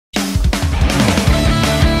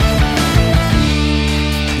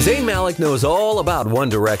Malik knows all about One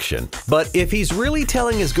Direction, but if he's really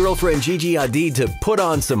telling his girlfriend Gigi Hadid to put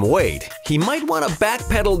on some weight, he might want to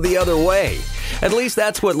backpedal the other way. At least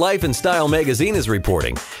that's what Life and Style magazine is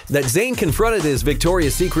reporting, that Zayn confronted his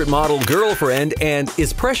Victoria's Secret model girlfriend and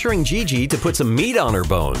is pressuring Gigi to put some meat on her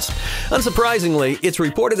bones. Unsurprisingly, it's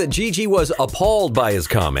reported that Gigi was appalled by his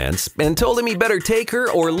comments and told him he better take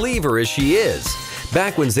her or leave her as she is.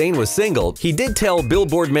 Back when Zayn was single, he did tell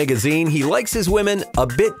Billboard magazine he likes his women a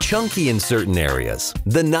bit chunky in certain areas,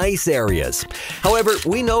 the nice areas. However,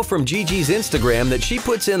 we know from Gigi's Instagram that she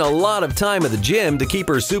puts in a lot of time at the gym to keep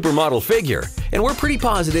her supermodel figure, and we're pretty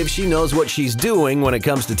positive she knows what she's doing when it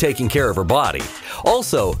comes to taking care of her body.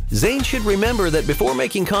 Also, Zayn should remember that before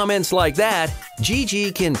making comments like that,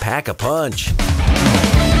 Gigi can pack a punch.